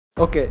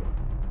Okay,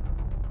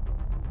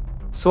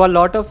 so a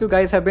lot of you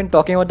guys have been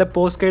talking about the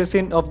post-credit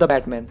scene of the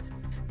Batman.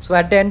 So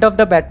at the end of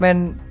the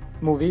Batman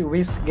movie,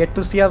 we get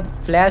to see a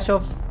flash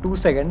of 2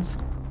 seconds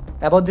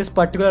about this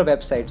particular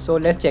website. So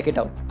let's check it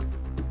out.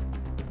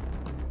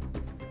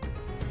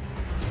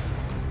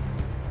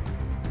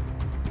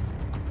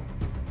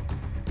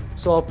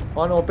 So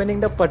on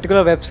opening the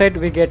particular website,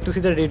 we get to see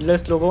the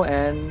Riddler's logo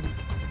and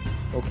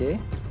okay.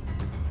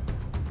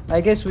 I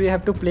guess we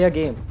have to play a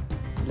game.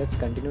 Let's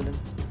continue then.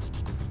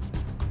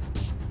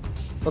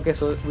 Okay,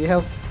 so we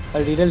have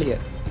a riddle here.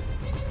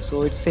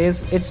 So it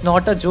says it's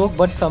not a joke,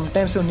 but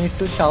sometimes you need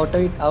to shout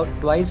it out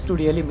twice to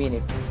really mean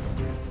it.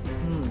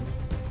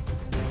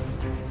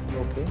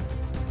 Okay.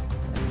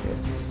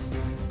 And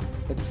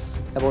it's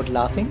about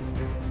laughing.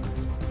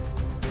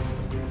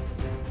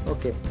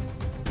 Okay.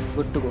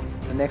 Good to go.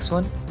 The next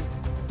one.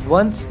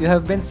 Once you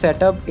have been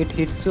set up, it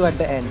hits you at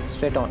the end,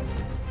 straight on.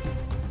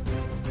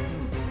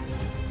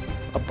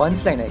 A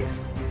punchline, I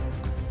guess.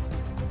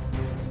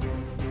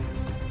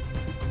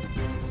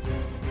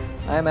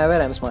 I am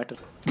aware I'm smarter.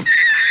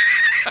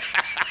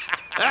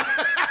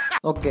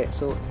 Okay,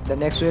 so the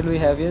next rule we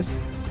have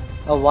is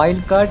a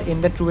wild card in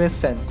the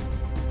truest sense.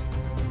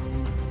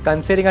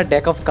 Considering a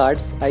deck of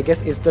cards, I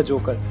guess it's the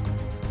Joker.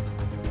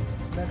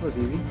 That was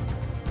easy.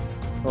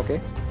 Okay.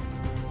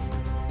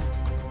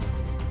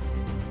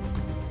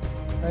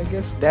 I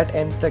guess that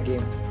ends the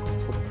game.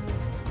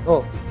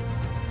 Oh.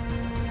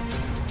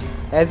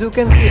 As you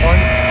can see,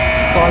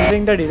 on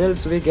solving the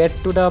riddles, we get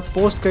to the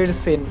post-credit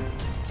scene,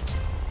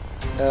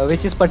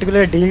 which is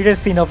particularly deleted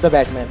scene of the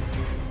Batman.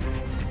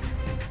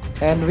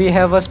 And we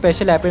have a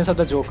special appearance of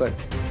the Joker.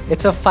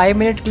 It's a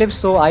 5-minute clip,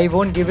 so I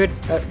won't give it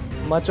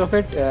much of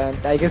it,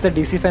 and I guess the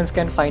DC fans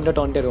can find it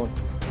on their own.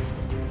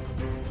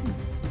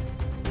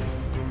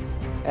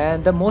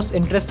 And the most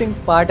interesting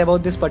part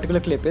about this particular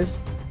clip is,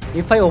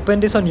 if I open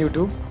this on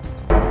YouTube,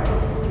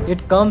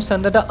 it comes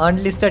under the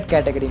unlisted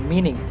category,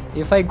 meaning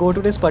if I go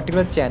to this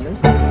particular channel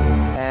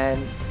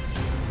and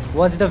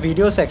watch the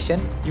video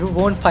section, you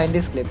won't find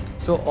this clip.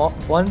 So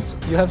once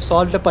you have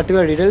solved the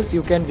particular riddles,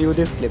 you can view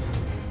this clip.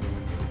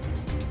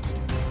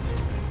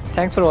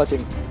 Thanks for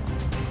watching.